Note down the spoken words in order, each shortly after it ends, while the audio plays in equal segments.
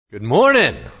Good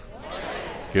morning.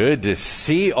 Good to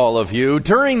see all of you.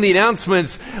 During the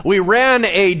announcements, we ran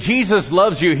a Jesus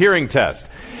Loves You hearing test.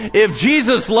 If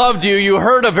Jesus loved you, you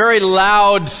heard a very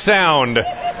loud sound.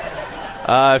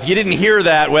 If you didn't hear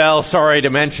that, well, sorry to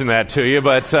mention that to you,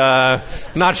 but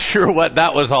not sure what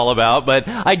that was all about. But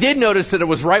I did notice that it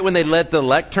was right when they let the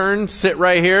lectern sit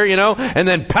right here, and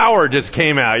then power just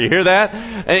came out. You hear that?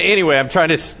 Anyway, I'm trying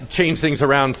to change things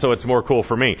around so it's more cool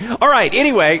for me. All right,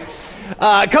 anyway,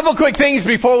 a couple quick things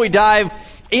before we dive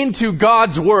into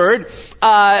God's Word.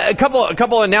 A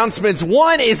couple announcements.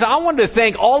 One is I wanted to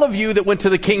thank all of you that went to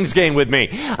the Kings game with me.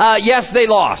 Yes, they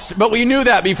lost, but we knew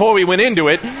that before we went into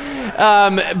it.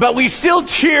 But we still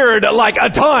cheered like a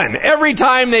ton every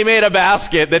time they made a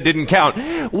basket that didn't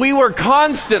count. We were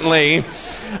constantly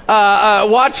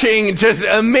watching just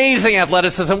amazing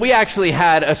athleticism. We actually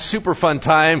had a super fun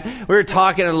time. We were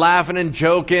talking and laughing and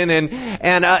joking,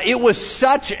 and it was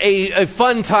such a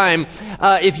fun time.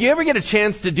 If you ever get a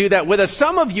chance to do that with us,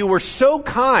 some of you were so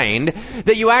kind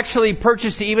that you actually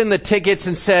purchased even the tickets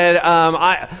and said,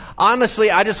 I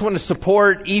just want to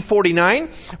support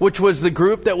E49, which was the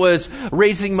group that was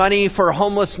raising money for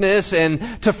homelessness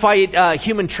and to fight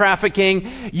human trafficking.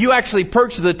 You actually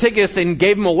purchased the tickets and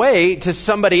gave them away to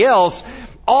somebody else.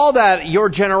 All that, your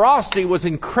generosity was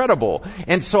incredible.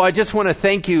 And so I just want to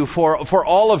thank you for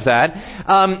all of that.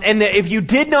 And if you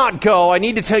did not go, I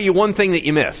need to tell you one thing that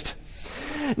you missed.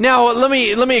 Now, let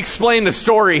me explain the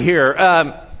story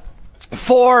here.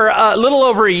 For a little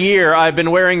over a year, I've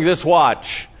been wearing this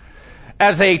watch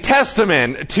as a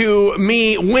testament to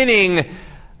me winning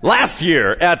last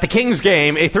year at the Kings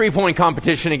game a 3-point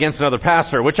competition against another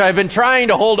pastor, which I've been trying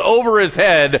to hold over his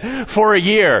head for a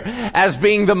year as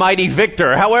being the mighty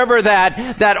victor. However,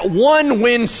 that one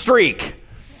win streak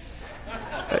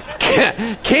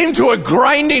came to a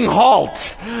grinding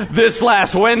halt this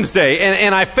last Wednesday,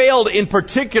 and I failed in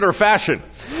particular fashion.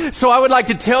 So I would like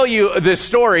to tell you this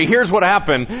story. Here's what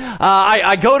happened.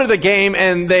 I go to the game,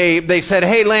 and they said,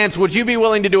 "Hey, Lance, would you be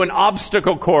willing to do an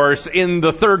obstacle course in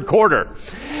the third quarter?"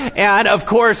 And of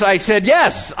course I said,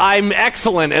 yes, I'm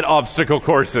excellent at obstacle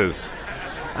courses.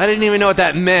 I didn't even know what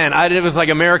that meant. It was like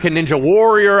American Ninja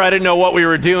Warrior. I didn't know what we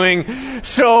were doing.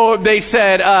 So they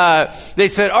said,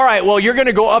 all right, well, you're going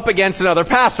to go up against another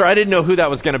pastor. I didn't know who that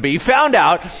was going to be. Found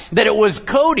out that it was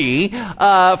Cody,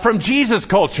 from Jesus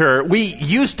Culture. We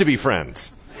used to be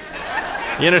friends.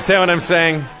 You understand what I'm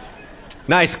saying?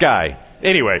 Nice guy.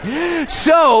 Anyway,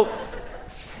 so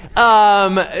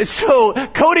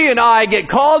Cody and I get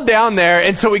called down there,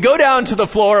 and so we go down to the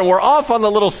floor, and we're off on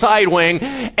the little side wing,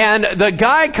 and the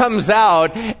guy comes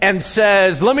out and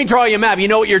says, "Let me draw you a map. You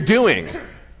know what you're doing?"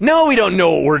 No, we don't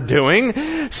know what we're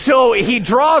doing. So he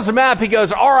draws a map. He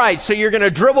goes, all right, so you're going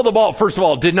to dribble the ball. First of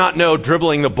all, did not know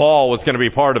dribbling the ball was going to be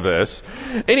part of this.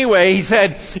 Anyway, he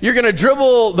said, you're going to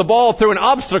dribble the ball through an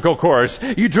obstacle course.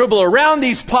 You dribble around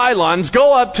these pylons,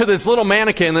 go up to this little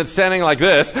mannequin that's standing like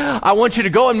this. I want you to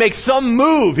go and make some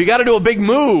move. You got to do a big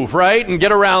move, right? And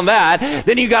get around that.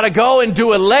 Then you got to go and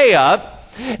do a layup.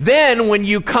 Then when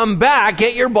you come back,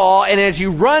 get your ball, and as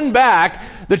you run back,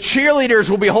 the cheerleaders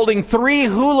will be holding 3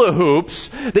 hula hoops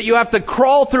that you have to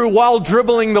crawl through while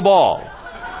dribbling the ball.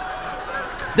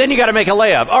 Then you got to make a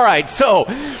layup. All right, so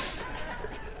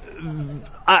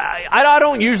I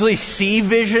don't usually see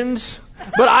visions,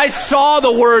 but I saw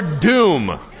the word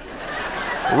doom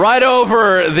right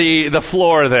over the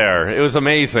floor there. It was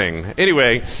amazing.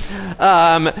 Anyway,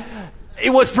 it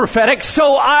was prophetic.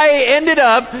 So I ended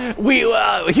up,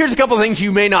 here's a couple of things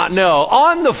you may not know.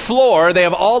 On the floor, they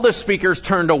have all the speakers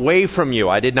turned away from you.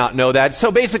 I did not know that.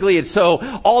 So basically it's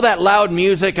all that loud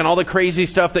music and all the crazy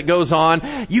stuff that goes on,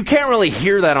 you can't really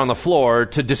hear that on the floor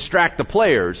to distract the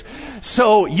players.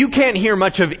 So you can't hear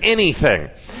much of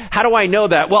anything. How do I know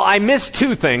that? Well, I missed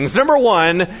 2 things. Number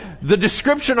 1, the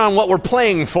description on what we're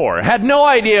playing for. Had no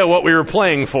idea what we were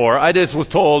playing for. I just was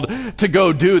told to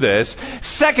go do this.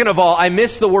 Second of all, I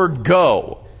missed the word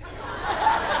go.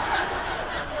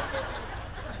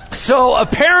 So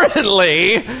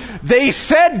apparently they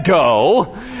said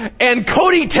go, and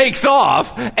Cody takes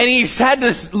off, and he had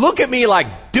to look at me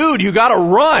like, dude, you gotta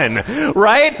run,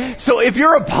 right? So if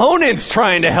your opponent's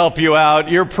trying to help you out,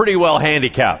 you're pretty well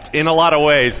handicapped in a lot of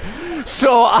ways.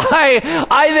 So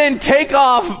I then take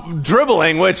off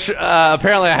dribbling, which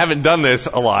apparently I haven't done this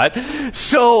a lot.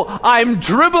 So I'm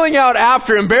dribbling out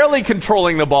after him, barely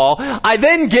controlling the ball. I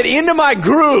then get into my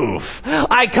groove.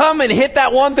 I come and hit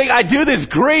that one thing. I do this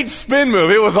great spin move.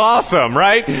 It was awesome,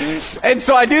 right? And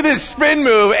so I do this spin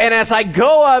move, and as I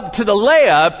go up to the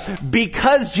layup,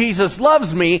 because Jesus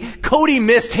loves me, Cody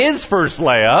missed his first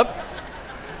layup.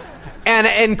 And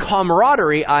in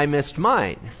camaraderie, I missed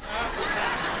mine.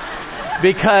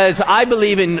 Because I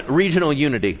believe in regional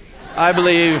unity.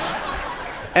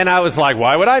 And I was like,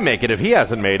 why would I make it if he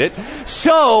hasn't made it?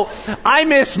 So I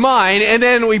missed mine, and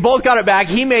then we both got it back.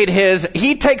 He made his.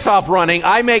 He takes off running.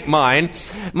 I make mine.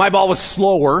 My ball was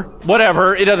slower.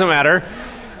 Whatever. It doesn't matter.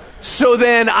 So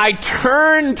then I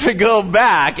turn to go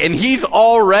back, and he's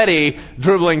already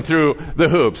dribbling through the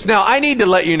hoops. Now, I need to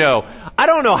let you know, I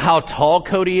don't know how tall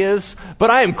Cody is, but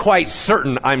I am quite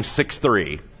certain I'm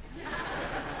 6'3".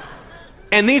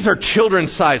 And these are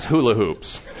children's-sized hula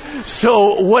hoops.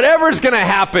 So whatever's going to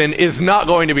happen is not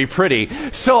going to be pretty.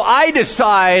 So I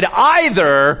decide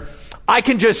either I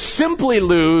can just simply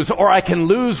lose or I can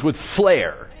lose with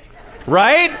flair.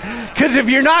 Right? Because if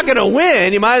you're not going to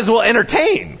win, you might as well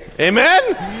entertain.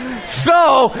 Amen?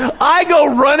 So I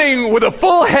go running with a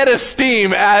full head of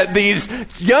steam at these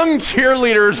young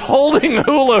cheerleaders holding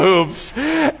hula hoops,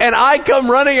 and I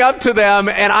come running up to them,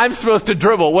 and I'm supposed to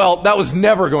dribble. Well, that was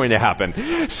never going to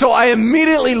happen. So I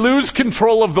immediately lose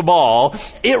control of the ball.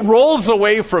 It rolls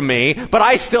away from me, but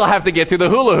I still have to get through the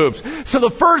hula hoops. So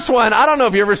the first one, I don't know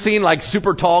if you've ever seen like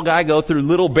super tall guy go through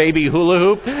little baby hula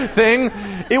hoop thing.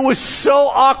 It was so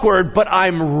awkward, but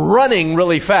I'm running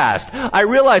really fast. I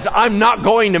realize I'm not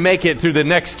going to make it through the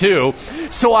next two.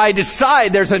 So I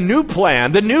decide there's a new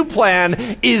plan. The new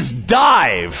plan is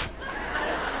dive.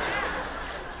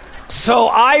 So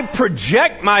I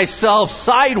project myself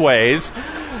sideways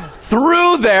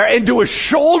through there and do a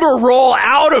shoulder roll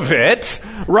out of it,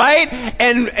 right?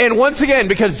 And once again,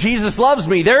 because Jesus loves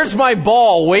me, there's my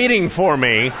ball waiting for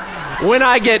me when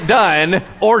I get done.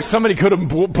 Or somebody could have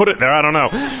put it there, I don't know.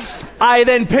 I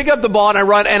then pick up the ball and I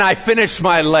run and I finish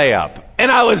my layup.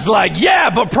 And I was like,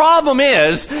 yeah, but problem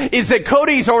is that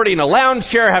Cody's already in a lounge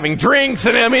chair having drinks.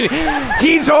 And I mean,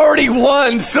 he's already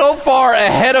won so far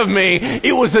ahead of me.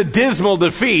 It was a dismal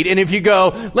defeat. And if you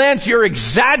go, Lance, you're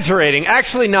exaggerating.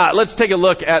 Actually not. Let's take a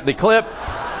look at the clip.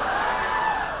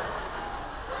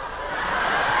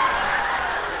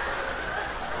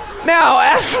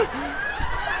 Now,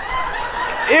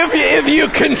 if you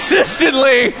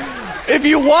consistently... If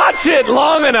you watch it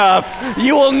long enough,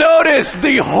 you will notice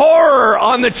the horror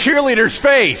on the cheerleader's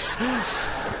face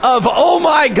of, oh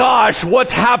my gosh,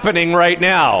 what's happening right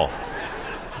now?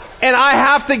 And I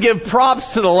have to give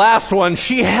props to the last one.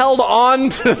 She held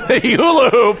on to the hula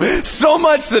hoop so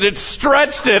much that it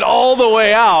stretched it all the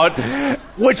way out,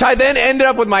 which I then ended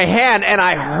up with my hand and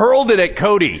I hurled it at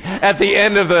Cody at the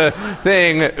end of the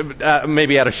thing,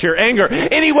 maybe out of sheer anger.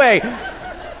 Anyway,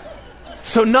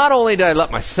 so not only did I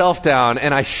let myself down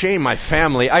and I shamed my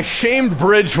family, I shamed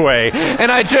Bridgeway.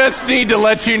 And I just need to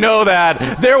let you know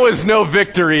that there was no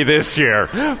victory this year.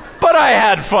 But I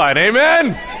had fun. Amen?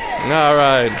 All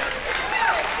right.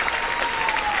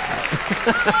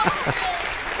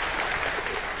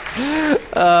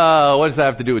 What does that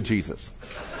have to do with Jesus?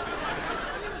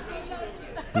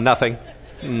 Nothing.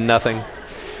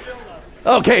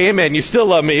 Okay, amen. You still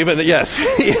love me, but yes.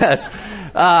 Yes.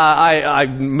 I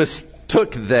mistook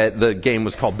that the game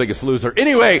was called Biggest Loser.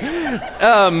 Anyway,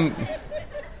 I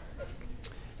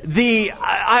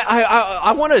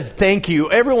want to thank you,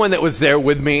 everyone that was there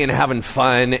with me and having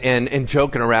fun and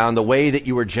joking around, the way that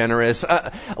you were generous.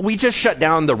 We just shut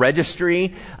down the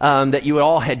registry that you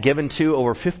all had given to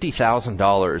over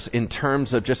 $50,000 in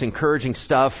terms of just encouraging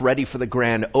stuff ready for the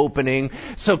grand opening.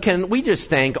 So can we just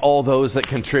thank all those that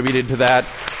contributed to that?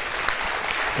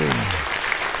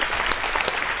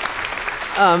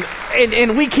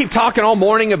 And we keep talking all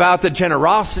morning about the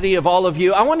generosity of all of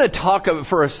you. I want to talk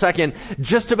for a second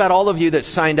just about all of you that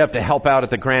signed up to help out at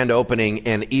the grand opening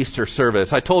and Easter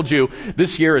service. I told you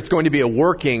this year it's going to be a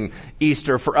working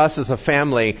Easter for us as a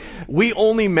family. We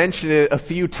only mentioned it a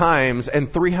few times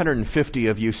and 350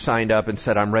 of you signed up and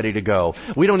said, I'm ready to go.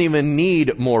 We don't even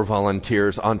need more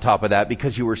volunteers on top of that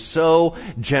because you were so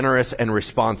generous and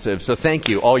responsive. So thank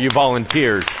you, all you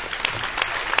volunteers.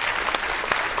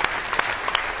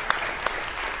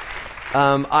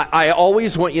 I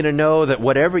always want you to know that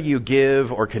whatever you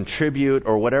give or contribute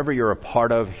or whatever you're a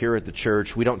part of here at the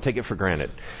church, we don't take it for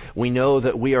granted. We know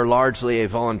that we are largely a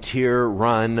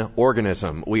volunteer-run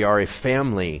organism. We are a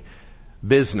family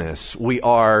business. We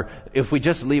are, if we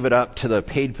just leave it up to the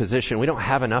paid position, we don't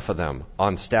have enough of them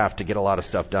on staff to get a lot of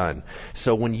stuff done.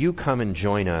 So when you come and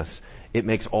join us, it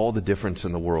makes all the difference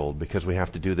in the world because we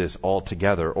have to do this all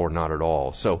together or not at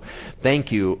all. So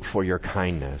thank you for your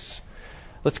kindness.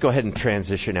 Let's go ahead and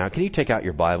transition now. Can you take out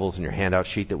your Bibles and your handout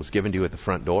sheet that was given to you at the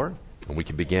front door? And we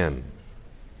can begin.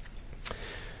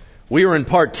 We are in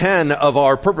part 10 of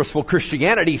our Purposeful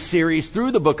Christianity series through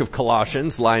the book of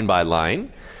Colossians, line by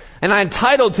line. And I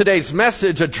entitled today's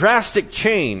message, A Drastic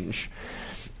Change.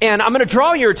 And I'm going to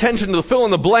draw your attention to the fill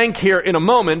in the blank here in a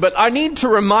moment, but I need to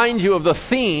remind you of the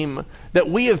theme that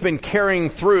we have been carrying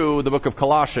through the book of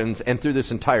Colossians and through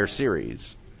this entire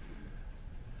series.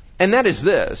 And that is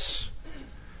this.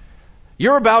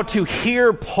 You're about to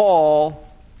hear Paul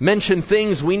mention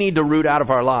things we need to root out of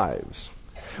our lives.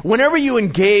 Whenever you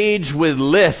engage with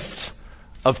lists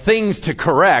of things to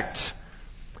correct,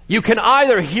 you can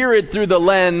either hear it through the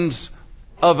lens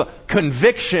of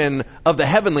conviction of the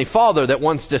Heavenly Father that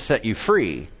wants to set you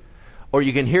free, or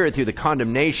you can hear it through the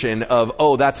condemnation of,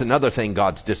 oh, that's another thing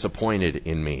God's disappointed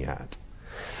in me at.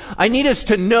 I need us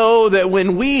to know that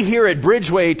when we here at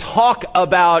Bridgeway talk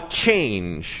about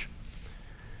change,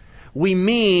 we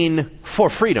mean for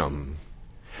freedom.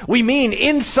 We mean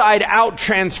inside-out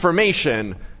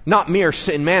transformation, not mere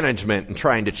sin management and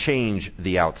trying to change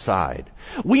the outside.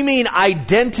 We mean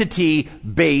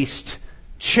identity-based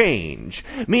change,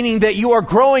 meaning that you are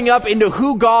growing up into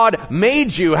who God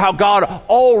made you, how God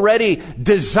already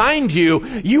designed you.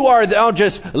 You are now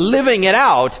just living it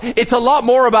out. It's a lot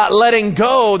more about letting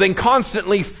go than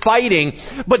constantly fighting,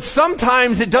 but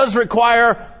sometimes it does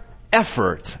require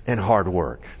effort and hard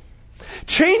work.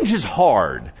 Change is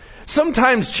hard.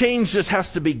 Sometimes change just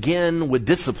has to begin with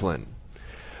discipline.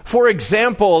 For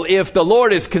example, if the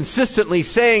Lord is consistently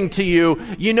saying to you,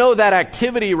 you know that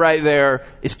activity right there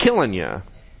is killing you.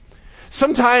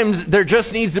 Sometimes there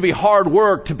just needs to be hard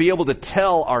work to be able to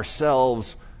tell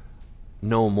ourselves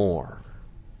no more.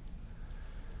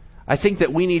 I think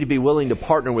that we need to be willing to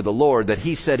partner with the Lord, that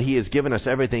He said He has given us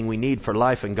everything we need for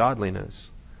life and godliness,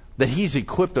 that He's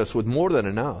equipped us with more than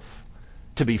enough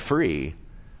to be free.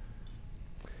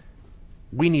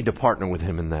 We need to partner with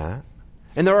Him in that.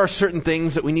 And there are certain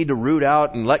things that we need to root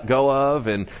out and let go of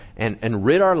and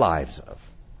rid our lives of.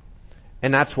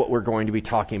 And that's what we're going to be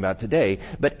talking about today.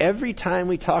 But every time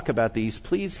we talk about these,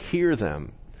 please hear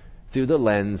them through the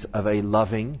lens of a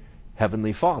loving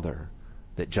Heavenly Father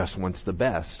that just wants the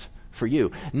best for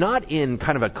you. Not in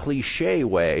kind of a cliche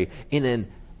way, in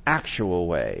an actual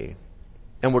way.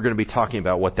 And we're going to be talking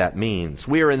about what that means.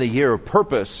 We are in the year of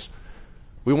purpose.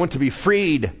 We want to be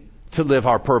freed to live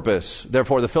our purpose.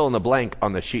 Therefore, the fill in the blank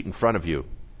on the sheet in front of you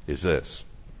is this.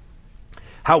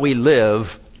 How we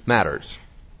live matters.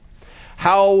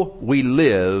 How we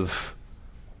live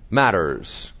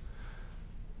matters.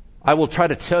 I will try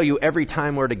to tell you every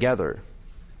time we're together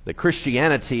that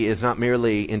Christianity is not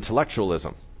merely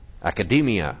intellectualism,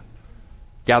 academia,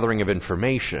 gathering of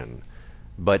information,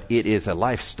 but it is a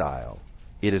lifestyle.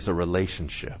 It is a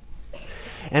relationship.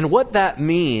 And what that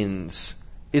means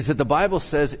is that the Bible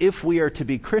says if we are to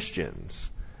be Christians,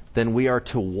 then we are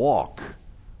to walk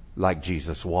like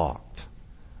Jesus walked.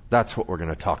 That's what we're going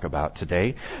to talk about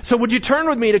today. So would you turn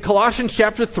with me to Colossians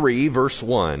chapter 3, verse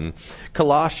 1.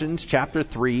 Colossians chapter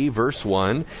 3, verse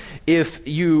 1. If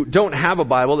you don't have a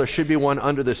Bible, there should be one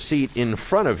under the seat in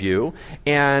front of you.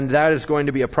 And that is going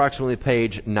to be approximately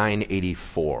page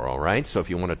 984, all right? So if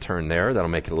you want to turn there, that'll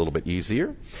make it a little bit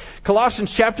easier.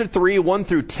 Colossians chapter 3, 1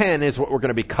 through 10 is what we're going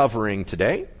to be covering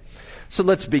today. So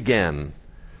let's begin.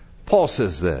 Paul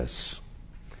says this.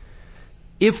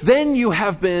 If then you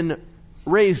have been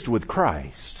raised with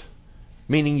Christ,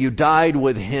 meaning you died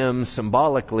with Him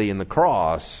symbolically in the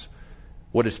cross,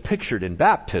 what is pictured in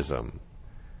baptism.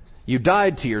 You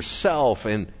died to yourself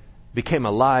and became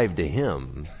alive to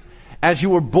Him. As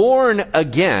you were born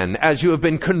again, as you have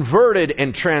been converted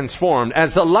and transformed,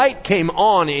 as the light came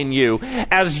on in you,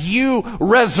 as you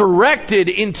resurrected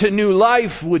into new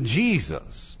life with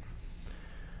Jesus,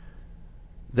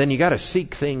 then you got to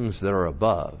seek things that are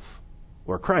above,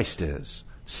 where Christ is,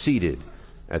 seated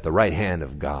at the right hand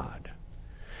of God.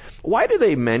 Why do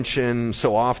they mention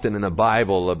so often in the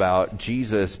Bible about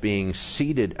Jesus being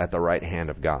seated at the right hand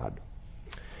of God?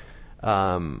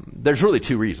 There's really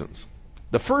two reasons.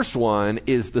 The first one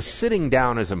is the sitting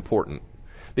down is important,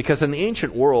 because in the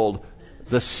ancient world,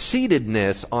 the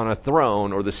seatedness on a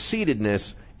throne or the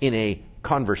seatedness in a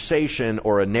conversation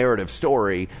or a narrative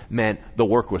story meant the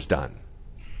work was done.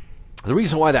 The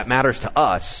reason why that matters to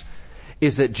us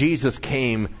is that Jesus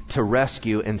came to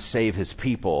rescue and save His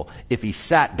people. If He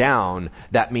sat down,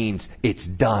 that means it's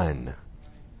done.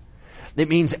 It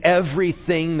means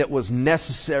everything that was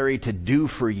necessary to do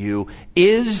for you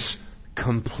is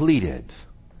completed.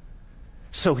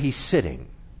 So He's sitting.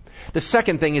 The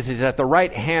second thing is He's at the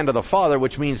right hand of the Father,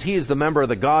 which means He is the member of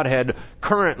the Godhead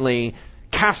currently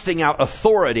casting out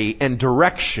authority and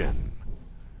direction.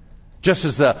 Just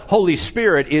as the Holy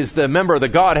Spirit is the member of the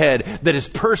Godhead that is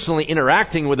personally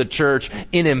interacting with the church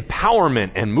in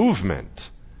empowerment and movement.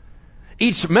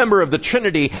 Each member of the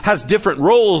Trinity has different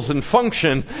roles and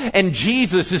function, and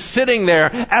Jesus is sitting there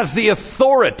as the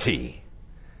authority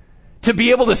to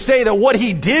be able to say that what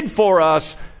He did for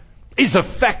us is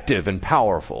effective and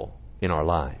powerful in our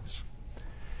lives.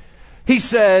 He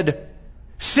said,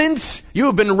 since you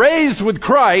have been raised with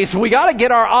Christ, we got to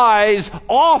get our eyes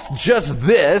off just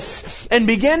this and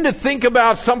begin to think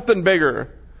about something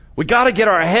bigger. We got to get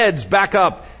our heads back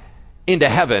up into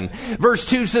heaven. Verse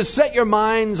 2 says, set your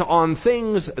minds on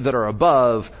things that are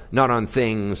above, not on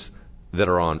things that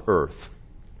are on earth.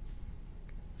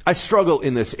 I struggle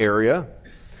in this area.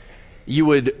 You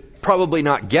would probably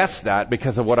not guess that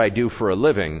because of what I do for a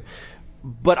living.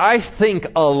 But I think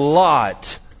a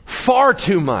lot, far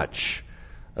too much,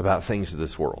 about things of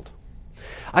this world.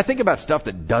 I think about stuff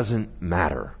that doesn't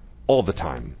matter all the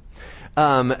time.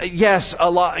 Yes,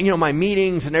 a lot, my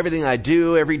meetings and everything I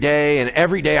do every day, and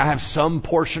every day I have some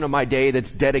portion of my day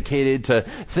that's dedicated to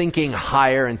thinking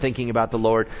higher and thinking about the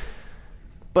Lord.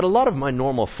 But a lot of my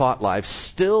normal thought life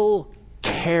still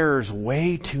cares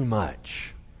way too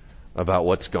much about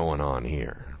what's going on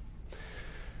here.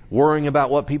 Worrying about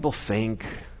what people think,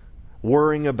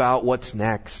 worrying about what's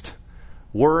next,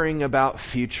 worrying about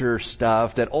future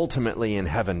stuff that ultimately in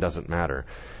heaven doesn't matter.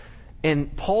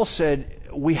 And Paul said,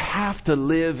 we have to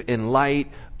live in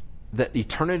light that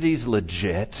eternity's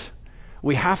legit.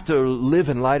 We have to live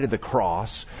in light of the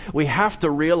cross. We have to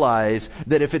realize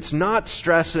that if it's not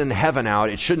stressing heaven out,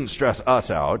 it shouldn't stress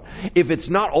us out. If it's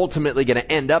not ultimately going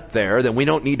to end up there, then we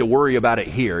don't need to worry about it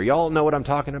here. Y'all know what I'm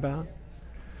talking about?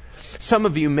 Some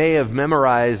of you may have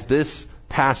memorized this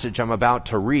passage I'm about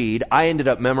to read. I ended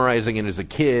up memorizing it as a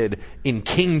kid in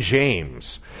King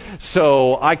James.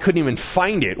 So I couldn't even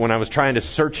find it when I was trying to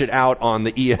search it out on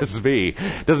the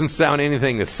ESV. Doesn't sound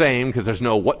anything the same because there's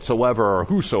no whatsoever or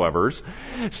whosoevers.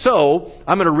 So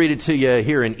I'm going to read it to you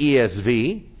here in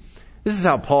ESV. This is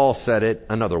how Paul said it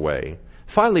another way.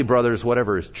 Finally, brothers,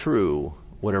 whatever is true,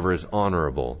 whatever is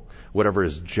honorable, whatever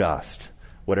is just,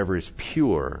 whatever is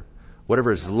pure,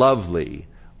 whatever is lovely,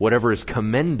 whatever is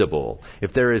commendable,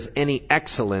 if there is any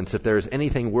excellence, if there is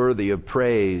anything worthy of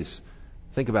praise,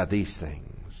 think about these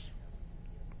things.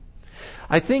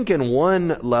 I think in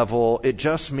one level, it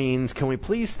just means, can we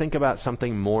please think about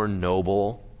something more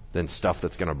noble than stuff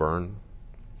that's going to burn?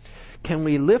 Can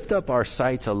we lift up our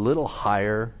sights a little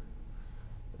higher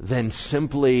than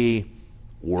simply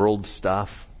world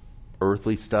stuff,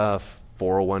 earthly stuff,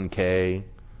 401k,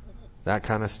 that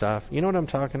kind of stuff? You know what I'm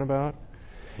talking about?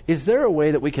 Is there a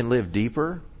way that we can live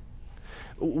deeper?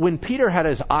 When Peter had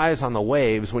his eyes on the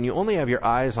waves, when you only have your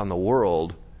eyes on the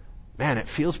world, man, it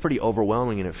feels pretty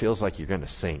overwhelming and it feels like you're going to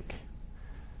sink.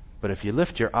 But if you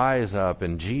lift your eyes up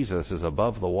and Jesus is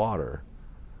above the water,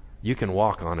 you can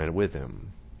walk on it with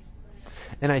Him.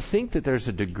 And I think that there's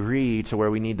a degree to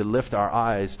where we need to lift our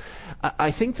eyes.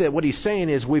 I think that what he's saying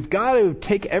is we've got to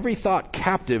take every thought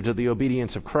captive to the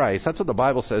obedience of Christ. That's what the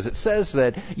Bible says. It says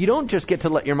that you don't just get to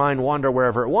let your mind wander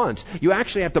wherever it wants. You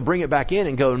actually have to bring it back in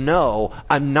and go, no,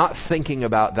 I'm not thinking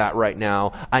about that right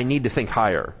now. I need to think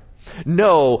higher.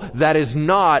 No, that is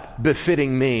not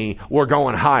befitting me. We're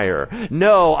going higher.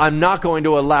 No, I'm not going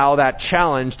to allow that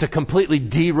challenge to completely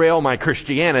derail my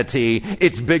Christianity.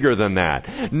 It's bigger than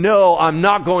that. No, I'm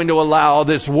not going to allow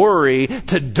this worry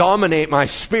to dominate my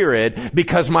spirit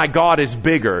because my God is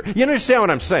bigger. You understand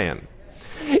what I'm saying?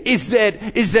 Is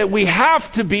that we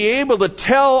have to be able to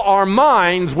tell our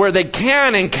minds where they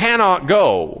can and cannot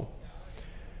go.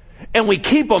 And we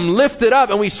keep them lifted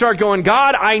up and we start going,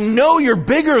 God, I know you're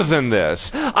bigger than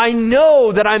this. I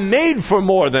know that I'm made for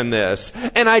more than this.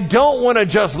 And I don't want to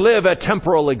just live a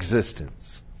temporal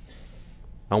existence.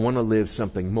 I want to live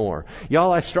something more.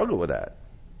 Y'all, I struggle with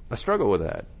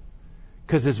that.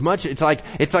 Because as much, it's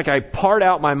like I part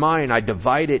out my mind, I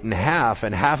divide it in half,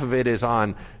 and half of it is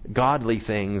on godly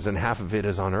things and half of it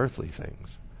is on earthly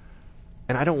things.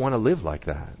 And I don't want to live like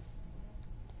that.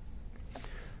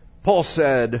 Paul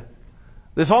said,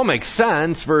 this all makes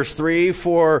sense, verse 3,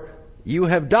 for you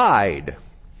have died.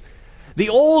 The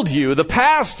old you, the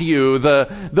past you,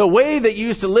 the way that you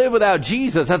used to live without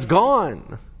Jesus, that's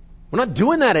gone. We're not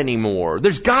doing that anymore.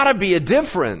 There's got to be a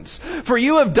difference. For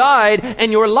you have died,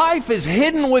 and your life is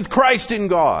hidden with Christ in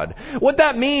God. What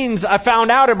that means, I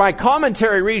found out in my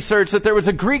commentary research that there was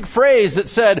a Greek phrase that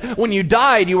said, when you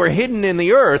died, you were hidden in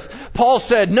the earth. Paul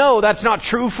said, no, that's not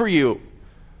true for you.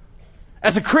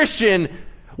 As a Christian,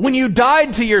 when you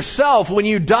died to yourself, when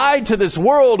you died to this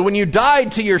world, when you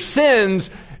died to your sins,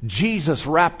 Jesus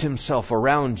wrapped Himself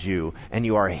around you and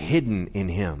you are hidden in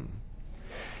Him.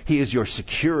 He is your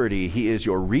security. He is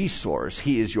your resource.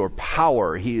 He is your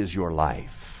power. He is your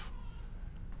life.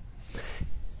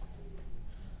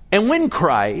 And when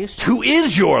Christ, who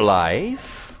is your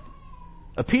life,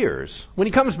 appears, when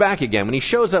he comes back again, when he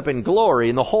shows up in glory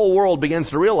and the whole world begins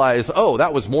to realize, oh,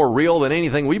 that was more real than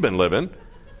anything we've been living,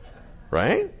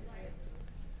 right?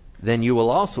 Then you will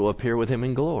also appear with him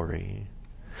in glory.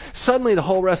 Suddenly the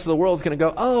whole rest of the world's going to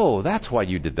go, oh, that's why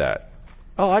you did that.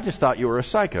 Oh, I just thought you were a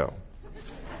psycho.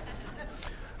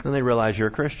 Then they realize you're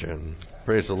a Christian.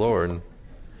 Praise the Lord.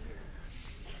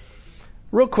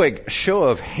 Real quick, show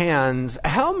of hands.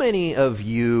 How many of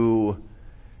you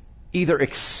either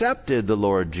accepted the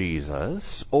Lord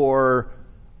Jesus or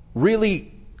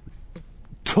really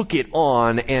took it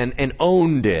on and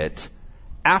owned it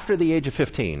after the age of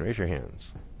 15? Raise your hands.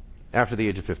 After the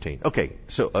age of 15. Okay,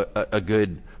 so a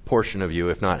good portion of you,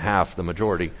 if not half, the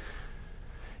majority.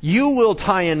 You will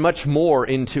tie in much more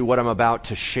into what I'm about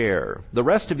to share. The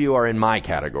rest of you are in my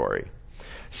category.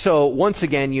 So once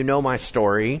again, you know my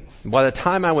story. By the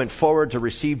time I went forward to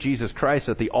receive Jesus Christ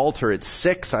at the altar at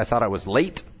 6, I thought I was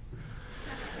late.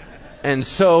 And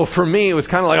so for me, it was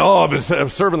kind of like, oh, I've been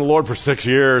serving the Lord for 6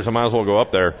 years. I might as well go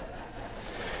up there.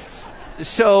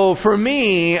 So for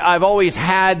me, I've always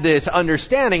had this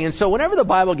understanding. And so whenever the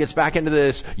Bible gets back into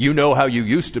this, you know how you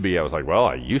used to be. I was like, well,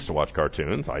 I used to watch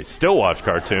cartoons. I still watch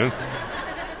cartoons.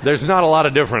 There's not a lot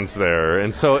of difference there.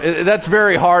 And so that's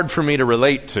very hard for me to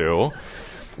relate to.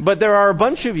 But there are a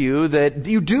bunch of you that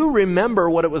you do remember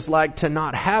what it was like to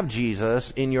not have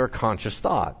Jesus in your conscious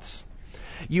thoughts.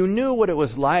 You knew what it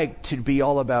was like to be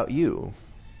all about you.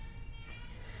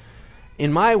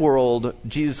 In my world,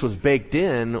 Jesus was baked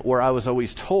in where I was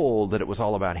always told that it was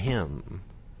all about him.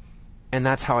 And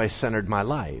that's how I centered my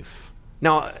life.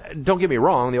 Now, don't get me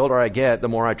wrong, the older I get, the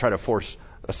more I try to force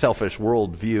a selfish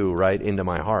worldview right into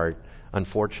my heart,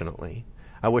 unfortunately.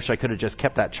 I wish I could have just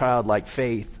kept that childlike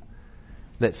faith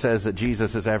that says that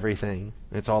Jesus is everything.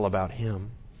 It's all about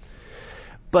him.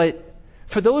 But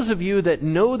for those of you that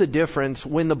know the difference,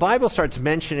 when the Bible starts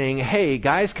mentioning, hey,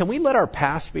 guys, can we let our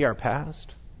past be our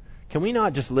past? Can we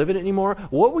not just live in it anymore?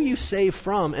 What were you saved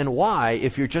from and why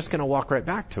if you're just going to walk right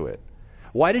back to it?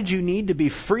 Why did you need to be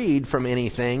freed from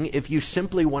anything if you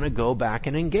simply want to go back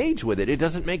and engage with it? It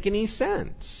doesn't make any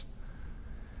sense.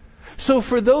 So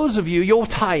for those of you, you'll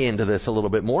tie into this a little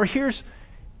bit more. Here's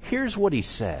what he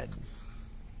said.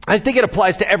 I think it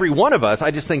applies to every one of us.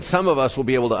 I just think some of us will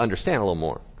be able to understand a little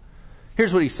more.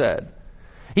 Here's what he said.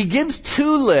 He gives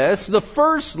 2 lists. The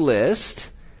first list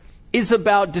is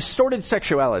about distorted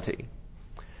sexuality.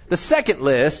 The second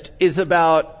list is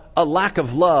about a lack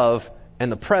of love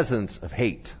and the presence of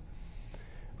hate.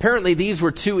 Apparently, these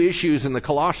were 2 issues in the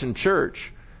Colossian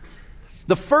church.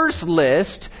 The first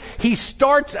list, he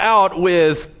starts out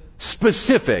with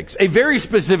specifics, a very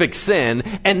specific sin,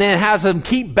 and then has them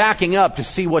keep backing up to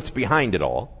see what's behind it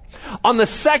all. On the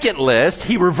second list,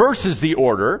 he reverses the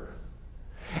order,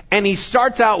 and he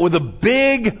starts out with a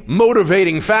big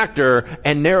motivating factor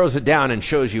and narrows it down and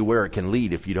shows you where it can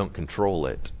lead if you don't control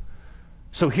it.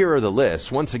 So here are the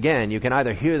lists. Once again, you can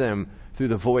either hear them through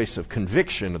the voice of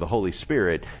conviction of the Holy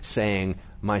Spirit saying,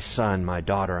 my son, my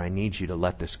daughter, I need you to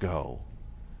let this go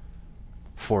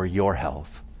for your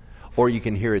health. Or you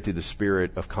can hear it through the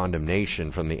spirit of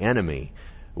condemnation from the enemy,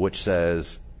 which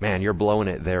says, man, you're blowing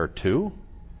it there too,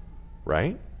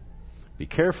 right? Be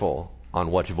careful on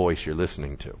what voice you're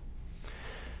listening to.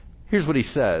 Here's what he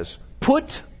says.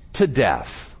 Put to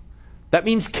death. That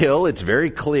means kill. It's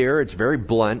very clear. It's very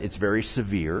blunt. It's very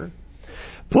severe.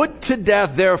 Put to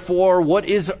death, therefore, what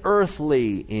is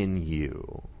earthly in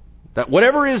you. That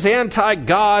whatever is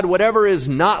anti-God, whatever is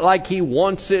not like he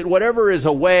wants it, whatever is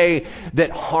a way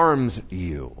that harms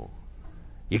you.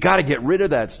 You got to get rid of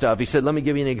that stuff. He said, let me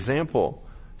give you an example.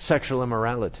 Sexual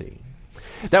immorality.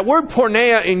 That word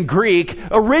porneia in Greek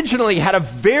originally had a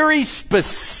very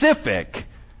specific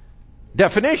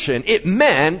definition. It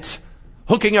meant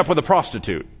hooking up with a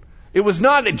prostitute. It was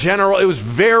not general. It was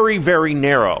very, very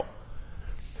narrow.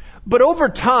 But over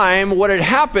time, what had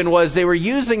happened was they were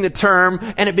using the term,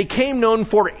 and it became known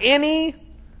for any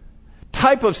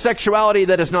type of sexuality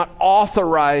that is not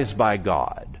authorized by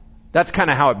God. That's kind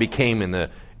of how it became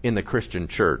in the Christian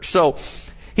church. So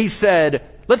he said,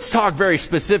 let's talk very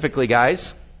specifically,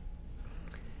 guys.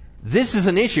 This is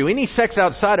an issue. Any sex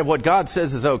outside of what God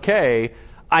says is okay,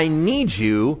 I need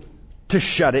you to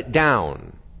shut it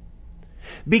down.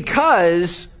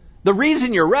 Because the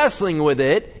reason you're wrestling with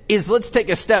it is, let's take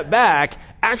a step back.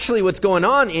 Actually, what's going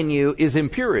on in you is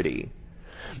impurity.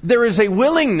 There is a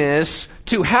willingness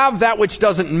to have that which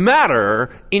doesn't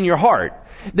matter in your heart.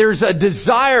 There's a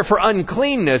desire for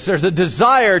uncleanness. There's a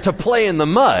desire to play in the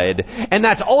mud. And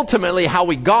that's ultimately how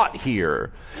we got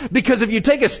here. Because if you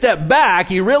take a step back,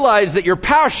 you realize that your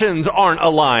passions aren't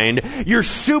aligned. You're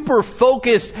super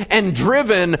focused and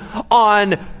driven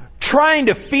on trying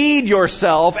to feed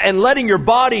yourself and letting your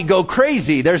body go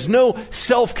crazy. There's no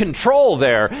self-control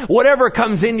there. Whatever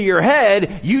comes into your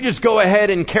head, you just go ahead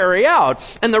and carry out.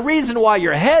 And the reason why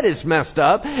your head is messed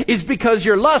up is because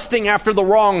you're lusting after the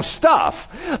wrong stuff.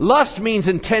 Lust means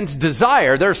intense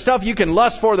desire. There's stuff you can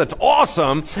lust for that's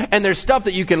awesome, and there's stuff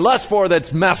that you can lust for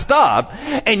that's messed up.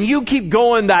 And you keep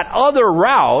going that other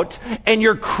route, and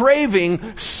you're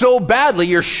craving so badly,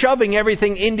 you're shoving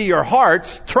everything into your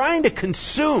heart, trying to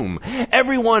consume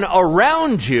everyone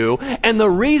around you. And the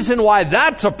reason why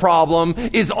that's a problem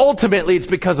is ultimately it's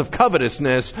because of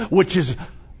covetousness, which is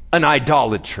an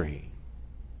idolatry.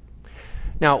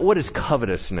 Now, what is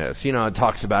covetousness? You know, it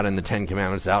talks about in the Ten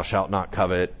Commandments, thou shalt not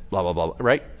covet, blah, blah, blah,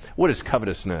 right? What is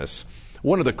covetousness?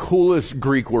 One of the coolest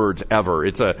Greek words ever.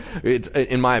 It's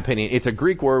in my opinion, it's a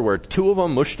Greek word where two of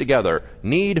them mushed together.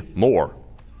 Need more.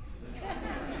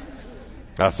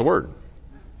 That's the word.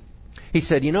 He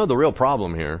said, you know, the real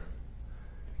problem here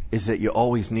is that you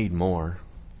always need more.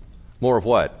 More of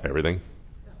what? Everything.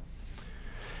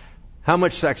 How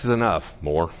much sex is enough?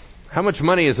 More. How much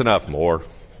money is enough? More.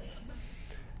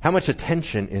 How much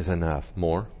attention is enough?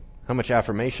 More. How much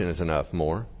affirmation is enough?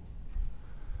 More.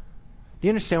 Do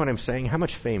you understand what I'm saying? How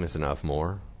much fame is enough?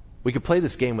 More. We could play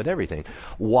this game with everything.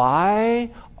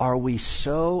 Why are we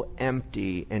so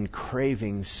empty and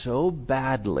craving so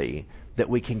badly that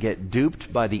we can get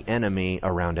duped by the enemy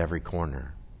around every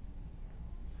corner?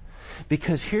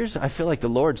 Because I feel like the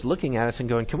Lord's looking at us and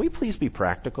going, can we please be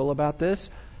practical about this?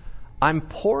 I'm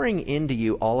pouring into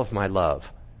you all of my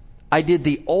love. I did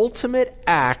the ultimate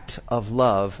act of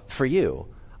love for you.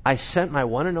 I sent my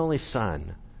one and only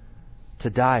Son to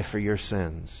die for your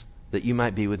sins, that you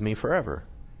might be with me forever.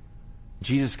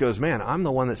 Jesus goes, man, I'm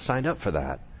the one that signed up for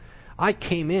that. I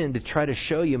came in to try to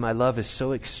show you my love is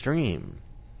so extreme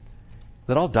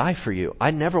that I'll die for you.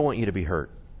 I never want you to be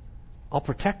hurt. I'll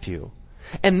protect you.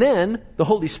 And then the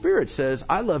Holy Spirit says,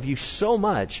 I love you so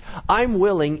much, I'm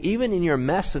willing, even in your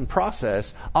mess and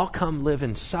process, I'll come live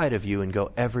inside of you and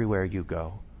go everywhere you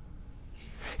go.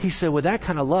 He said, with that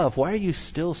kind of love, why are you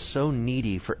still so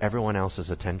needy for everyone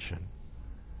else's attention?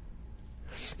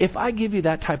 If I give you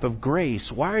that type of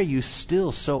grace, why are you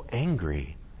still so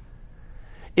angry?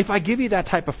 If I give you that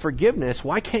type of forgiveness,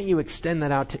 why can't you extend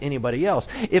that out to anybody else?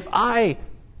 If I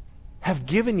have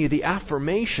given you the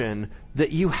affirmation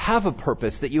that you have a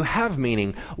purpose, that you have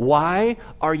meaning, why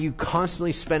are you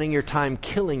constantly spending your time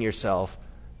killing yourself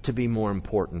to be more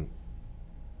important?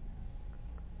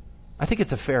 I think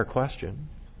it's a fair question.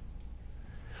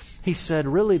 He said,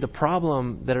 really, the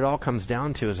problem that it all comes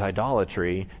down to is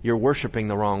idolatry. You're worshiping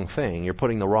the wrong thing. You're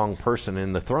putting the wrong person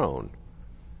in the throne.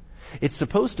 It's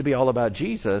supposed to be all about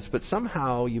Jesus, but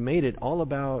somehow you made it all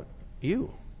about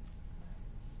you.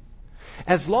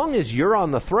 As long as you're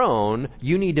on the throne,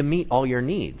 you need to meet all your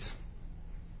needs,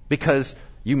 because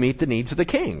you meet the needs of the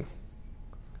king.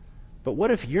 But what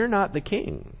if you're not the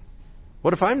king?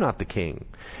 What if I'm not the king?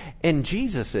 And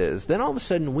Jesus is. Then all of a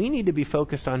sudden we need to be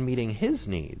focused on meeting his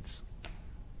needs.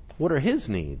 What are his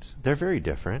needs? They're very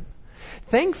different.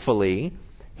 Thankfully,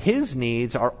 his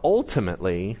needs are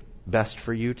ultimately best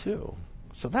for you too.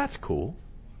 So that's cool.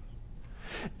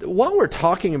 While we're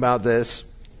talking about this,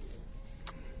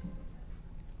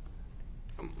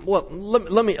 well,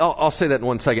 I'll say that in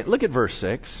 1 second. Look at verse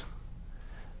 6.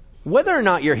 Whether or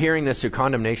not you're hearing this through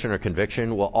condemnation or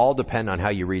conviction will all depend on how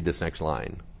you read this next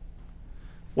line.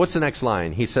 What's the next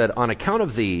line? He said, on account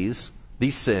of these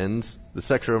sins, the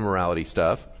sexual immorality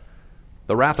stuff,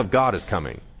 the wrath of God is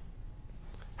coming.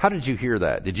 How did you hear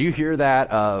that? Did you hear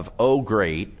that of, oh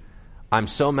great, I'm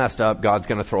so messed up, God's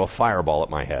going to throw a fireball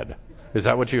at my head? Is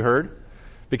that what you heard?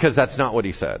 Because that's not what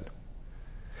he said.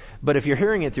 But if you're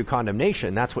hearing it through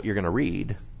condemnation, that's what you're going to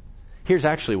read. Here's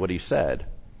actually what he said.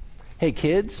 Hey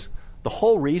kids, the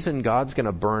whole reason God's going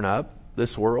to burn up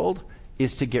this world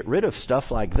is to get rid of stuff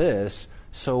like this.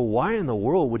 So why in the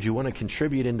world would you want to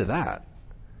contribute into that?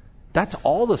 That's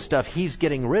all the stuff he's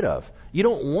getting rid of. You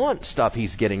don't want stuff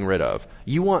he's getting rid of.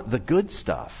 You want the good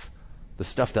stuff, the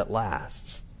stuff that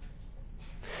lasts.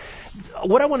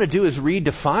 What I want to do is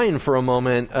redefine for a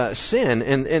moment sin,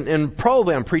 and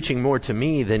probably I'm preaching more to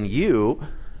me than you,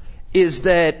 is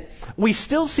that we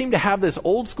still seem to have this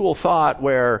old school thought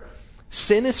where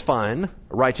sin is fun,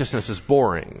 righteousness is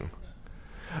boring.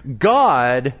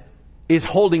 God is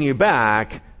holding you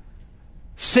back,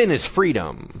 sin is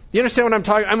freedom. You understand what I'm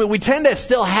talking? I mean, we tend to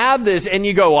still have this, and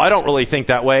you go, well, I don't really think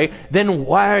that way. Then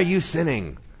why are you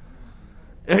sinning?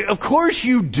 Of course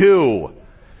you do.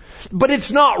 But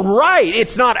it's not right.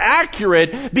 It's not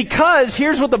accurate, because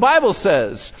here's what the Bible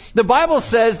says. The Bible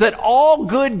says that all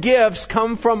good gifts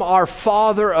come from our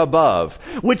Father above,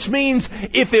 which means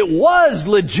if it was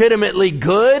legitimately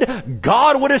good,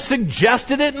 God would have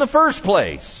suggested it in the first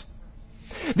place.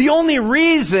 The only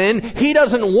reason He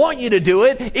doesn't want you to do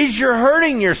it is you're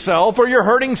hurting yourself or you're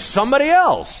hurting somebody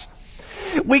else.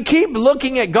 We keep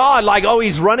looking at God like, oh,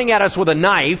 He's running at us with a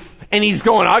knife, and He's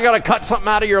going, I got to cut something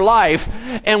out of your life.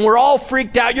 And we're all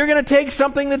freaked out. You're going to take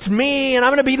something that's me, and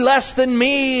I'm going to be less than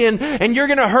me, and you're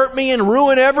going to hurt me and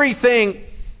ruin everything.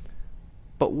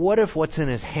 But what if what's in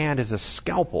His hand is a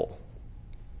scalpel?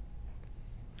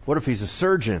 What if He's a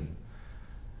surgeon,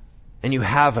 and you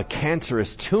have a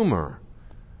cancerous tumor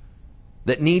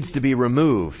that needs to be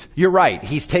removed? You're right.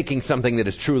 He's taking something that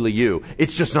is truly you.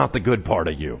 It's just not the good part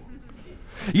of you.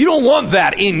 You don't want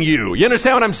that in you. You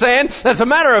understand what I'm saying? As a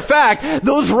matter of fact,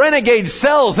 those renegade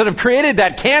cells that have created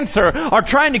that cancer are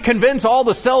trying to convince all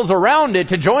the cells around it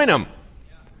to join them.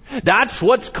 That's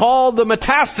what's called the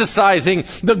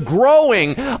metastasizing, the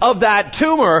growing of that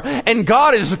tumor. And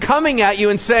God is coming at you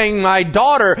and saying, my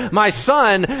daughter, my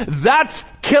son, that's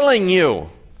killing you.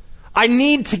 I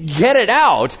need to get it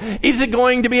out. Is it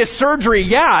going to be a surgery?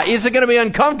 Yeah. Is it going to be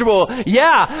uncomfortable?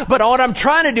 Yeah. But what I'm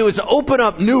trying to do is open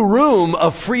up new room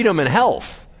of freedom and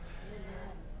health.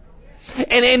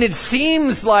 And it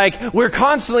seems like we're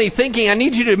constantly thinking, I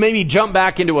need you to maybe jump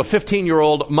back into a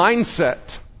 15-year-old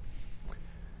mindset.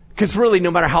 Because really, no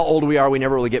matter how old we are, we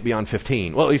never really get beyond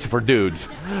 15. Well, at least for dudes.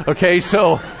 Okay,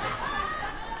 so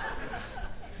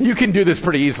you can do this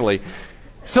pretty easily.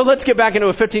 So let's get back into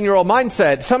a 15-year-old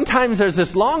mindset. Sometimes there's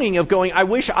this longing of going, I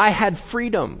wish I had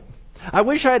freedom. I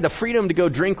wish I had the freedom to go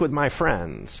drink with my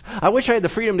friends. I wish I had the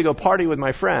freedom to go party with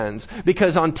my friends.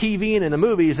 Because on TV and in the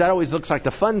movies, that always looks like the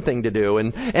fun thing to do.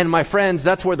 And my friends,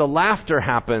 that's where the laughter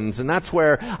happens. And that's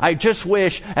where I just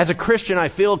wish, as a Christian, I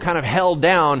feel kind of held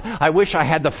down. I wish I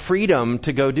had the freedom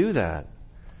to go do that.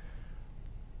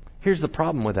 Here's the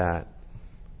problem with that.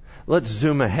 Let's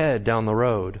zoom ahead down the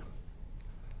road.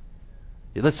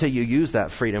 Let's say you use that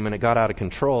freedom and it got out of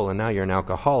control, and now you're an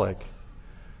alcoholic.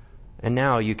 And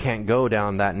now you can't go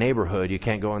down that neighborhood. You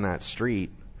can't go on that street.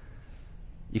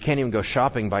 You can't even go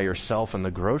shopping by yourself in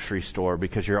the grocery store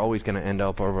because you're always going to end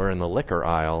up over in the liquor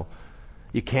aisle.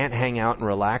 You can't hang out and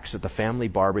relax at the family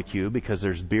barbecue because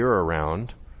there's beer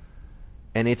around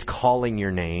and it's calling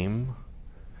your name.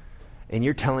 And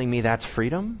you're telling me that's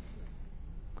freedom?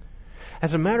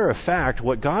 As a matter of fact,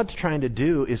 what God's trying to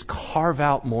do is carve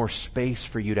out more space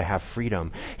for you to have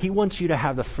freedom. He wants you to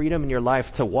have the freedom in your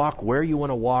life to walk where you want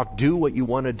to walk, do what you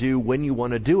want to do, when you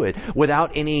want to do it,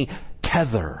 without any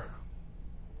tether.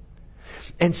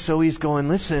 And so He's going,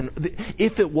 listen,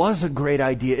 if it was a great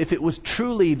idea, if it was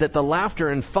truly that the laughter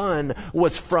and fun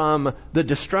was from the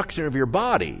destruction of your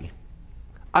body,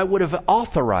 I would have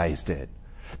authorized it.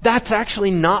 That's actually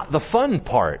not the fun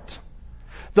part.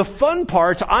 The fun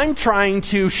parts, I'm trying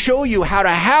to show you how to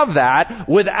have that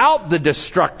without the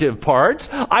destructive parts.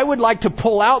 I would like to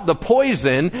pull out the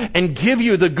poison and give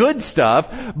you the good stuff,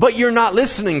 but you're not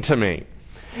listening to me.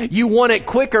 You want it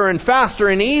quicker and faster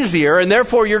and easier, and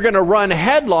therefore you're going to run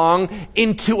headlong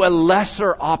into a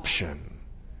lesser option.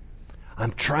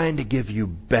 I'm trying to give you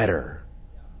better.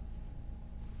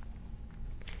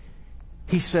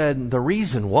 He said the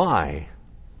reason why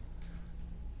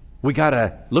we got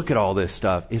to look at all this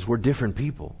stuff is we're different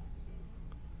people.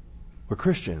 We're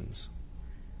Christians.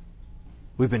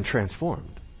 We've been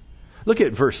transformed. Look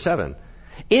at verse 7.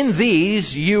 In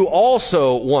these you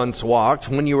also once walked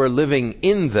when you were living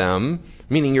in them,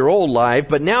 meaning your old life,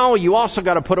 but now you also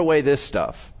got to put away this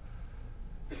stuff.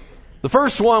 The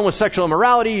first one was sexual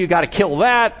immorality. You got to kill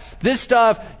that. This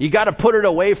stuff, you got to put it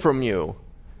away from you.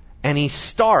 And he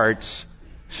starts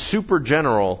super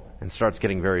general and starts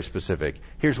getting very specific.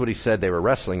 Here's what he said they were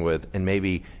wrestling with, and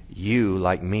maybe you,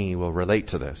 like me, will relate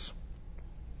to this.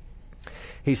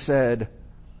 He said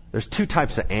there's two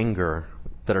types of anger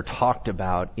that are talked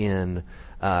about in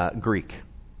Greek.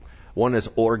 One is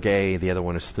orge, the other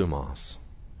one is thumos.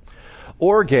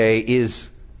 Orge is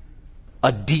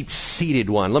a deep-seated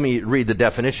one. Let me read the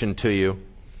definition to you.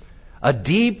 A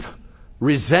deep,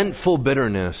 resentful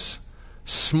bitterness,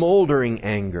 smoldering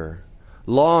anger,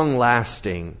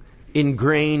 long-lasting,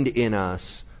 ingrained in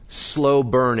us, slow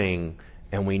burning,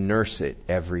 and we nurse it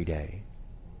every day.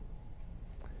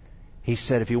 He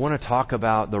said, if you want to talk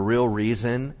about the real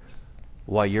reason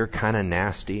why you're kind of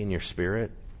nasty in your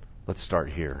spirit, let's start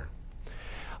here.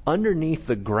 Underneath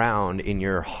the ground in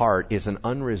your heart is an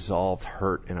unresolved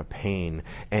hurt and a pain,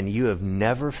 and you have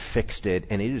never fixed it,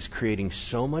 and it is creating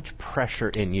so much pressure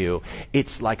in you,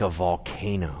 it's like a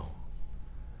volcano.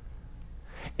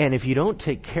 And if you don't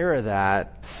take care of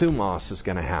that, thumos is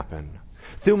going to happen.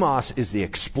 Thumos is the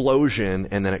explosion,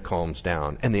 and then it calms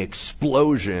down, and the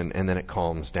explosion, and then it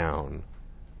calms down.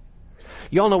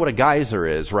 You all know what a geyser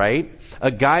is, right?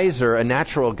 A geyser, a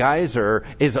natural geyser,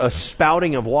 is a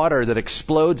spouting of water that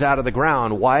explodes out of the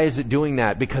ground. Why is it doing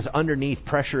that? Because underneath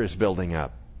pressure is building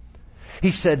up.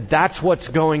 He said, that's what's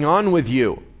going on with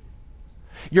you.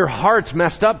 Your heart's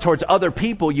messed up towards other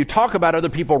people. You talk about other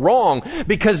people wrong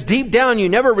because deep down you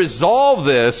never resolve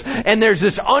this, and there's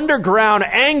this underground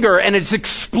anger, and it's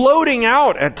exploding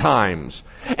out at times.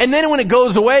 And then when it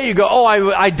goes away, you go, oh,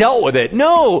 I dealt with it.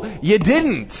 No, you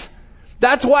didn't.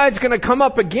 That's why it's going to come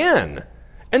up again.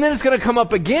 And then it's going to come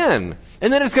up again.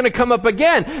 And then it's going to come up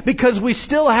again. Because we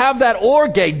still have that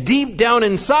orge deep down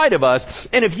inside of us.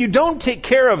 And if you don't take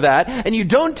care of that, and you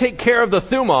don't take care of the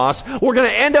thumos, we're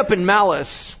going to end up in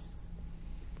malice.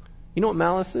 You know what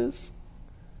malice is?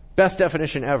 Best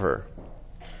definition ever.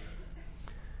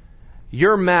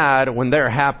 You're mad when they're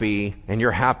happy, and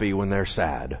you're happy when they're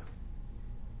sad.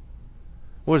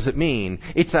 What does it mean?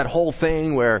 It's that whole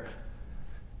thing where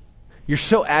you're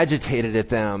so agitated at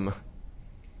them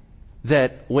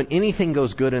that when anything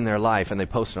goes good in their life and they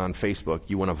post it on Facebook,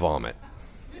 you want to vomit.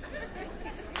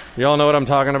 You all know what I'm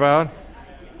talking about?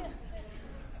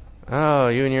 Oh,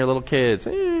 you and your little kids.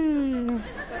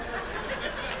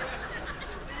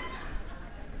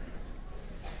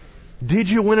 Did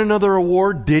you win another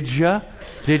award? Did you?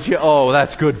 Did you? Oh,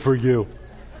 that's good for you.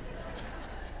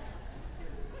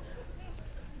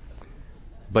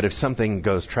 But if something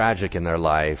goes tragic in their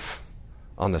life,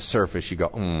 on the surface you go,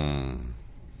 and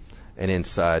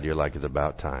inside you're like, it's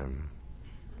about time.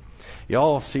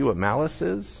 Y'all see what malice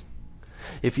is?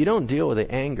 If you don't deal with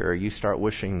the anger, you start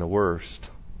wishing the worst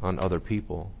on other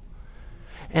people.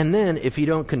 And then if you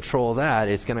don't control that,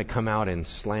 it's going to come out in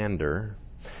slander.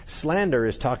 Slander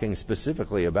is talking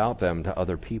specifically about them to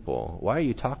other people. Why are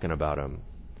you talking about them?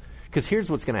 Because here's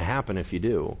what's going to happen if you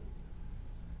do.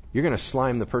 You're going to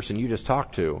slime the person you just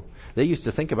talked to. They used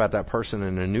to think about that person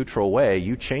in a neutral way.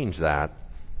 You change that.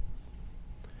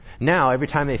 Now, every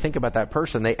time they think about that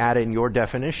person, they add in your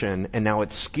definition, and now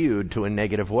it's skewed to a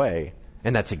negative way.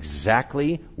 And that's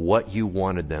exactly what you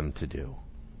wanted them to do.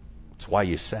 That's why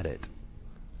you said it.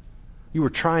 You were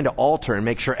trying to alter and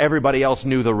make sure everybody else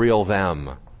knew the real them.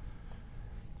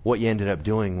 What you ended up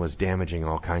doing was damaging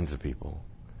all kinds of people.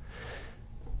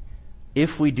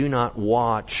 If we do not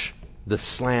watch the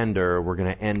slander, we're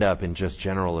going to end up in just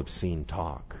general obscene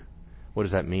talk. What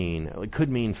does that mean? It could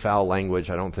mean foul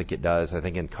language. I don't think it does. I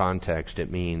think in context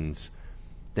it means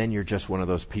then you're just one of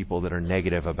those people that are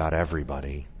negative about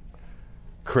everybody,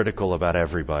 critical about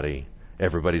everybody.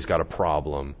 Everybody's got a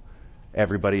problem.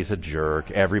 Everybody's a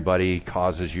jerk. Everybody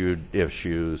causes you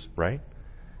issues, right?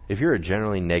 If you're a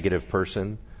generally negative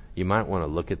person, you might want to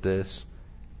look at this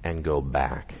and go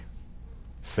back.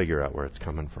 Figure out where it's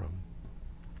coming from.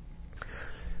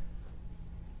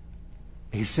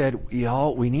 He said,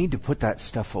 y'all, we need to put that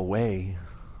stuff away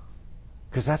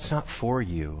because that's not for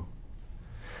you.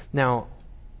 Now,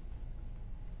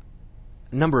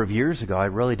 a number of years ago, I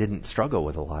really didn't struggle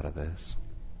with a lot of this,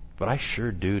 but I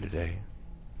sure do today.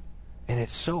 And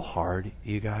it's so hard,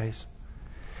 you guys.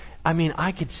 I mean,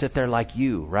 I could sit there like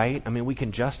you, right? I mean, we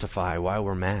can justify why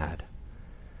we're mad.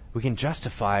 We can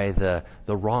justify the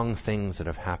wrong things that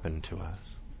have happened to us.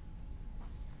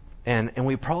 And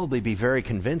we'd probably be very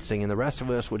convincing, and the rest of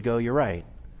us would go, you're right.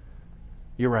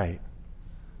 You're right.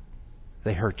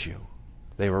 They hurt you.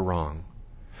 They were wrong.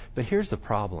 But here's the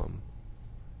problem.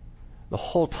 The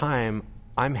whole time,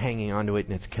 I'm hanging on to it,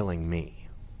 and it's killing me.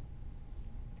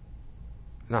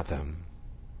 Not them.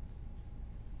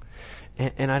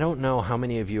 And I don't know how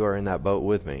many of you are in that boat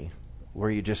with me, where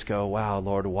you just go, wow,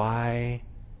 Lord, why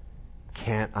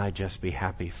can't I just be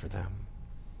happy for them?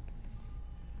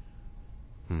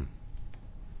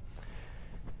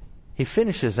 He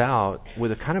finishes out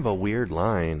with a kind of a weird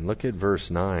line. Look at verse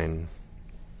 9.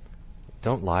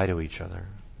 Don't lie to each other.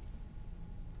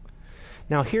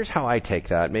 Now, here's how I take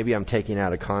that. Maybe I'm taking it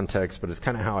out of context, but it's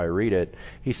kind of how I read it.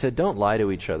 He said, don't lie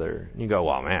to each other. And you go,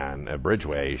 well, man, at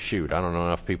Bridgeway, shoot, I don't know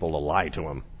enough people to lie to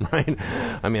them, right?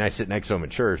 I mean, I sit next to them at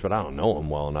church, but I don't know them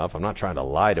well enough. I'm not trying to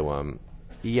lie to them.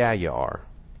 Yeah, you are.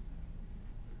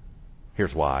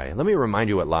 Here's why. Let me remind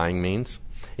you what lying means.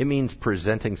 It means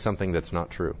presenting something that's not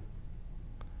true.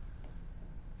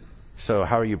 So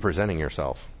how are you presenting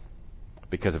yourself?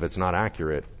 Because if it's not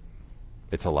accurate,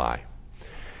 it's a lie.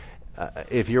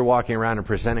 if you're walking around and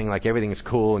presenting like everything's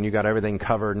cool and you got everything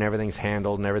covered and everything's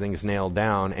handled and everything's nailed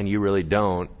down and you really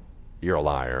don't, you're a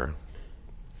liar.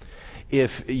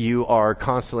 If you are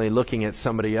constantly looking at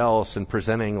somebody else and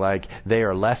presenting like they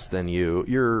are less than you,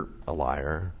 you're a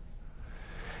liar.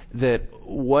 That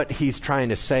what he's trying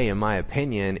to say, in my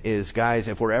opinion, is, guys,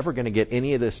 if we're ever going to get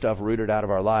any of this stuff rooted out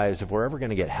of our lives, if we're ever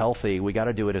going to get healthy, we got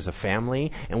to do it as a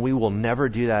family, and we will never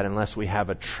do that unless we have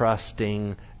a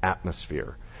trusting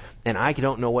atmosphere. And I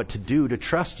don't know what to do to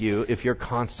trust you if you're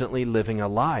constantly living a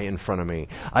lie in front of me.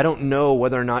 I don't know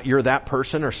whether or not you're that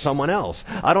person or someone else.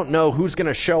 I don't know who's going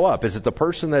to show up. Is it the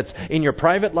person that's in your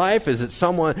private life? Is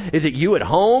it you at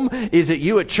home? Is it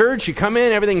you at church? You come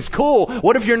in, everything's cool.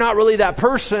 What if you're not really that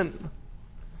person?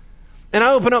 And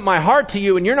I open up my heart to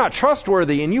you and you're not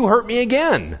trustworthy and you hurt me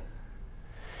again.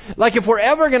 Like, if we're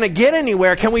ever going to get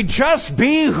anywhere, can we just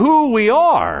be who we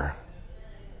are?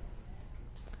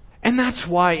 And that's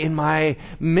why in my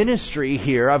ministry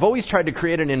here, I've always tried to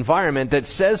create an environment that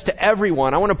says to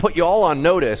everyone, I want to put you all on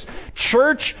notice,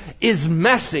 church is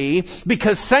messy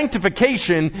because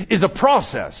sanctification is a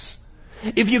process.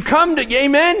 If you come to,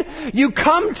 amen, you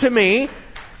come to me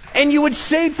and you would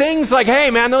say things like,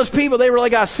 hey man, those people, they really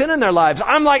got sin in their lives.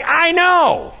 I'm like, I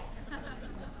know.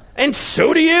 And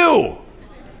so do you.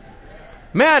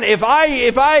 Man, if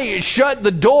I shut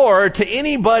the door to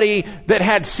anybody that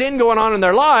had sin going on in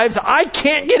their lives, I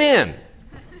can't get in.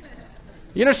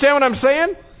 You understand what I'm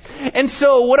saying? And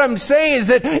so what I'm saying is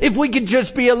that if we could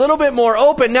just be a little bit more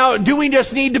open. Now, do we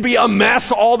just need to be a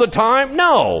mess all the time?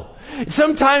 No.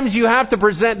 Sometimes you have to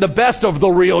present the best of the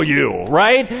real you,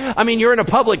 right? I mean, you're in a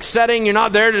public setting. You're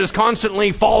not there to just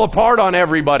constantly fall apart on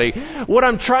everybody. What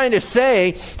I'm trying to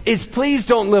say is, please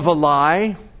don't live a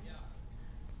lie.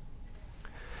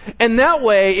 And that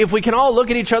way, if we can all look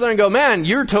at each other and go, man,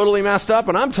 you're totally messed up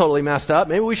and I'm totally messed up,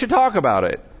 maybe we should talk about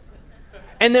it.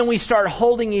 And then we start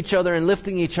holding each other and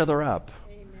lifting each other up.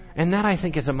 Amen. And that, I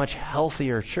think, is a much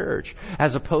healthier church,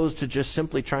 as opposed to just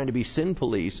simply trying to be sin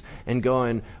police and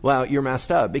going, well, you're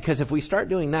messed up. Because if we start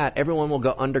doing that, everyone will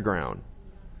go underground.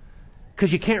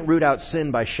 Because you can't root out sin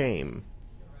by shame.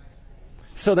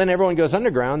 So then everyone goes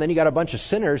underground, then you got a bunch of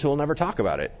sinners who will never talk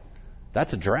about it.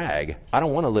 That's a drag. I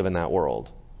don't want to live in that world.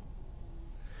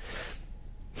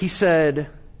 He said,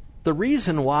 the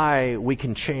reason why we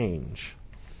can change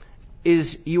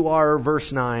is you are,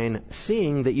 verse 9,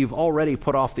 seeing that you've already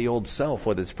put off the old self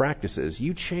with its practices.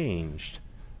 You changed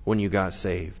when you got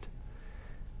saved.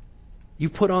 You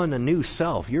put on a new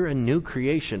self. You're a new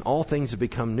creation. All things have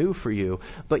become new for you.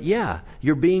 But yeah,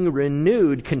 you're being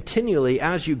renewed continually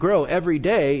as you grow every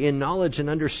day in knowledge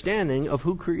and understanding of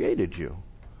who created you.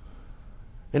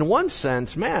 In one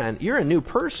sense, man, you're a new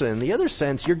person. The other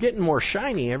sense, you're getting more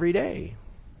shiny every day.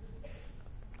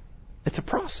 It's a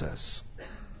process.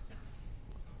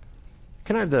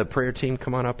 Can I have the prayer team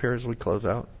come on up here as we close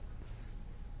out?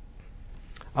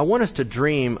 I want us to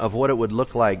dream of what it would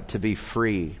look like to be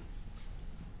free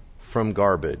from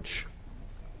garbage.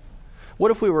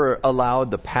 What if we were allowed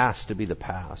the past to be the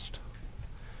past?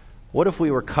 What if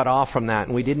we were cut off from that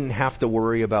and we didn't have to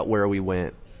worry about where we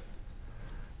went?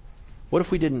 What if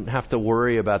we didn't have to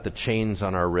worry about the chains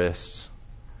on our wrists?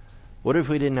 What if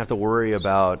we didn't have to worry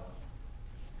about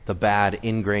the bad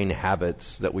ingrained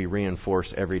habits that we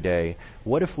reinforce every day?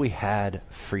 What if we had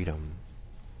freedom?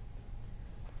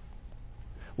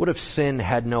 What if sin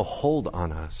had no hold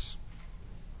on us?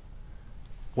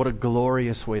 What a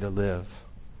glorious way to live.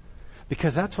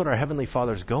 Because that's what our Heavenly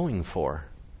Father's going for.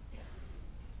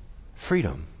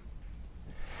 Freedom.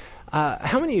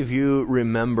 How many of you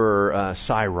remember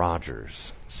Cy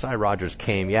Rogers? Cy Rogers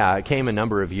came a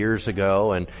number of years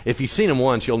ago, and if you've seen him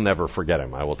once, you'll never forget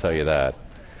him, I will tell you that.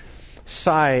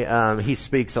 Cy, he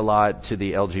speaks a lot to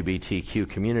the LGBTQ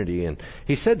community, and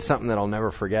he said something that I'll never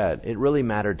forget. It really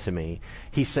mattered to me.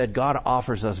 He said, God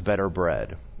offers us better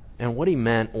bread. And what he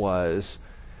meant was,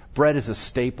 bread is a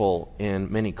staple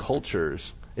in many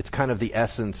cultures. It's kind of the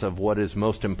essence of what is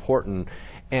most important.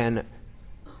 And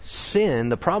sin,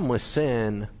 the problem with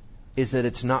sin is that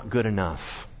it's not good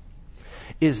enough.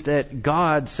 Is that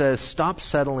God says, stop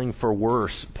settling for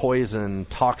worse, poison,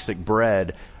 toxic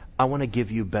bread. I want to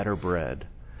give you better bread.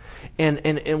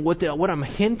 And what I'm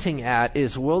hinting at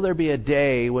is, will there be a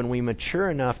day when we mature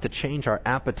enough to change our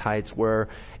appetites where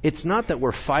it's not that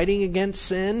we're fighting against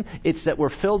sin, it's that we're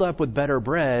filled up with better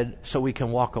bread so we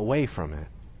can walk away from it.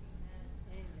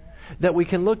 That we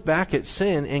can look back at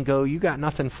sin and go, you got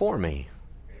nothing for me.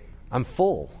 I'm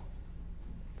full.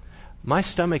 My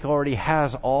stomach already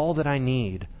has all that I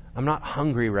need. I'm not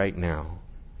hungry right now.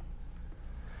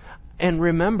 And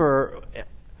remember,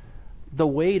 the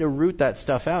way to root that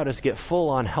stuff out is get full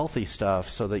on healthy stuff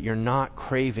so that you're not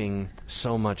craving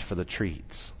so much for the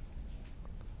treats.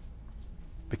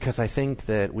 Because I think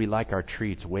that we like our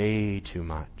treats way too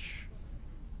much.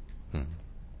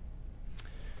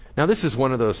 Now, this is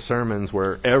one of those sermons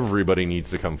where everybody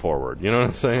needs to come forward. You know what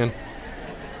I'm saying?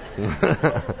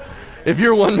 If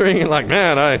you're wondering, like,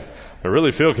 man, I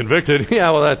really feel convicted.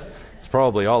 Yeah, well, that's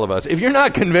probably all of us. If you're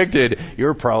not convicted,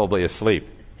 you're probably asleep.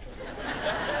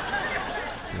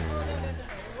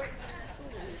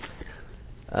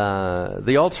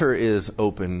 The altar is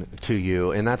open to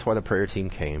you, and that's why the prayer team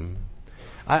came.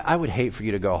 I would hate for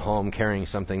you to go home carrying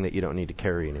something that you don't need to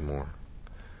carry anymore.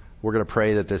 We're going to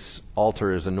pray that this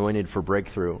altar is anointed for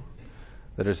breakthrough,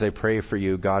 that as they pray for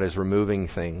you, God is removing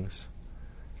things,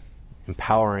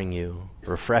 empowering you,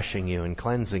 refreshing you, and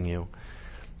cleansing you.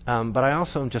 But I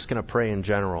also am just going to pray in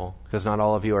general, because not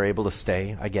all of you are able to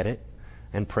stay, I get it,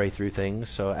 and pray through things.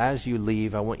 So as you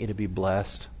leave, I want you to be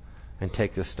blessed and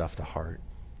take this stuff to heart.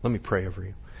 Let me pray over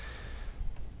you.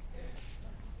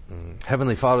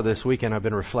 Heavenly Father, this weekend I've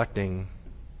been reflecting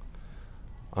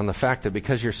on the fact that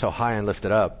because you're so high and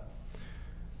lifted up,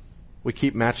 we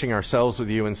keep matching ourselves with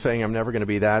you and saying, I'm never going to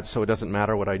be that, so it doesn't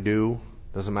matter what I do,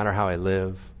 doesn't matter how I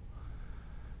live.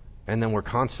 And then we're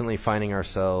constantly finding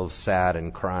ourselves sad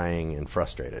and crying and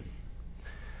frustrated.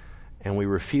 And we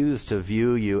refuse to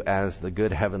view you as the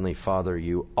good Heavenly Father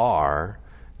you are,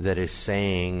 that is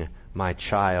saying, my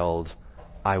child,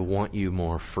 I want you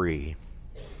more free.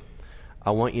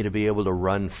 I want you to be able to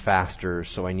run faster,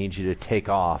 so I need you to take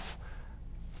off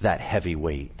that heavy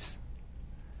weight.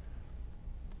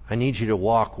 I need you to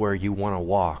walk where you want to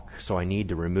walk, so I need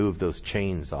to remove those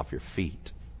chains off your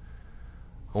feet.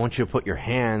 I want you to put your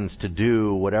hands to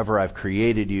do whatever I've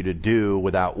created you to do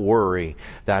without worry.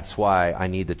 That's why I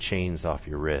need the chains off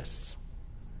your wrists.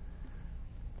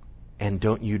 And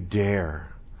don't you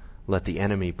dare let the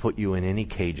enemy put you in any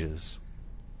cages,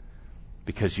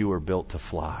 because you were built to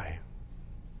fly.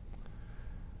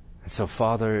 And so,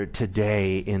 Father,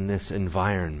 today in this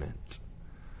environment,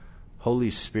 Holy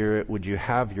Spirit, would you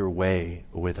have your way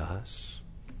with us,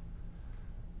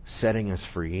 setting us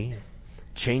free,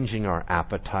 changing our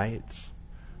appetites,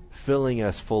 filling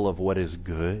us full of what is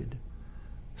good,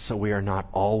 so we are not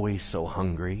always so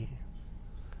hungry.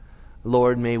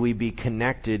 Lord, may we be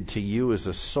connected to you as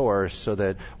a source so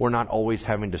that we're not always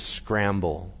having to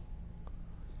scramble,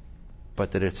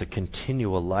 but that it's a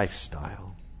continual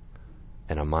lifestyle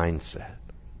and a mindset.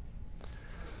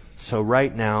 So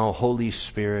right now, Holy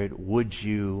Spirit, would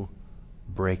you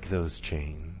break those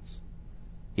chains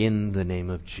in the name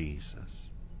of Jesus?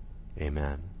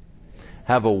 Amen.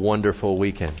 Have a wonderful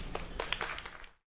weekend.